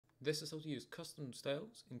This is how to use custom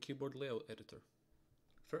styles in Keyboard Layout Editor.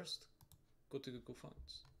 First, go to Google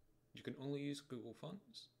Fonts. You can only use Google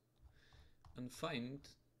Fonts and find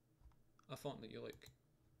a font that you like.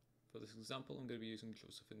 For this example, I'm going to be using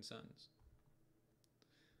Joseph Sans.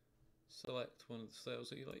 Select one of the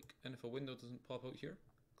styles that you like, and if a window doesn't pop out here,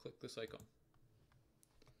 click this icon.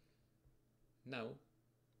 Now,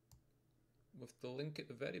 with the link at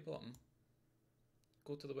the very bottom,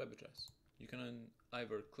 go to the web address. You can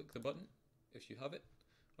either click the button if you have it,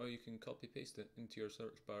 or you can copy paste it into your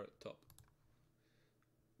search bar at the top.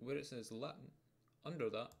 Where it says Latin, under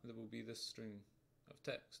that there will be this string of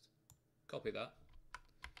text. Copy that,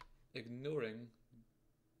 ignoring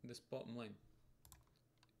this bottom line.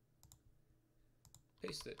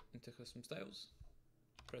 Paste it into custom styles,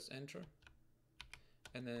 press enter,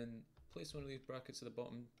 and then place one of these brackets at the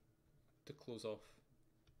bottom to close off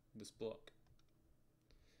this block.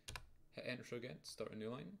 Hit enter again to start a new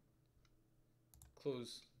line.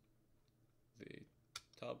 Close the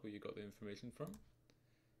tab where you got the information from,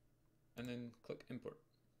 and then click import.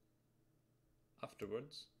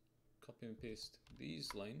 Afterwards, copy and paste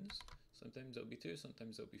these lines, sometimes it'll be 2,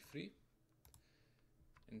 sometimes it'll be 3,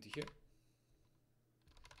 into here.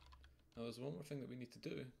 Now there's one more thing that we need to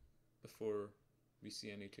do before we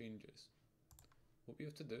see any changes. What we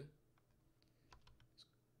have to do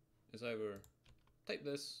is either type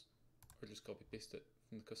this or just copy paste it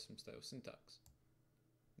from the custom style syntax.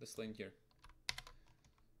 This line here.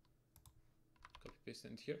 Copy paste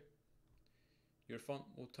it into here. Your font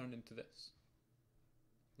will turn into this.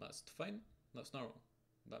 That's fine, that's normal.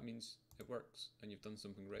 That means it works and you've done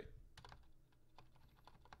something right.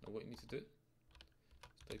 Now what you need to do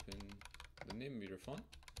is type in the name of your font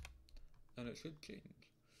and it should change.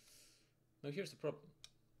 Now here's the problem.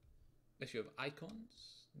 If you have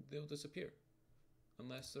icons, they'll disappear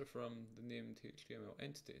unless they're from the named HTML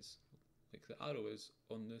entities, like the arrow is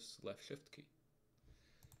on this left shift key.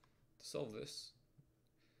 To solve this,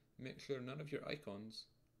 make sure none of your icons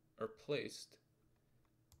are placed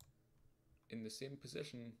in the same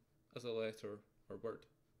position as a letter or word.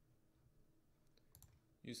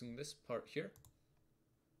 Using this part here,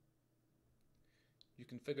 you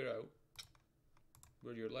can figure out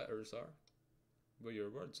where your letters are, where your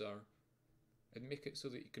words are, and make it so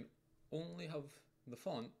that you can only have the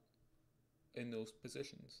font in those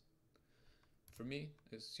positions. For me,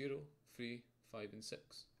 it's 0, 3, 5, and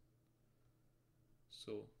 6.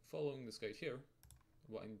 So following this guide here,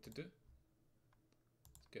 what I need to do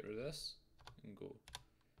is get rid of this and go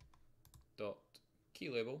dot key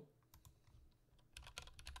label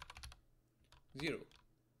 0,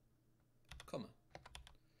 comma.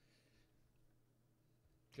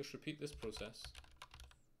 Just repeat this process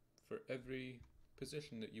for every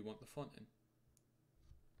position that you want the font in.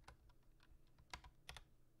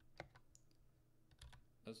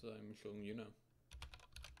 As I'm showing you now.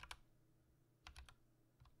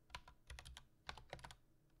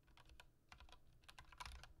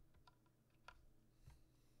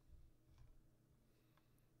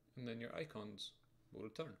 And then your icons will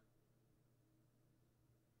return.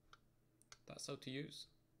 That's how to use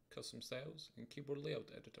custom styles in Keyboard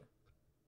Layout Editor.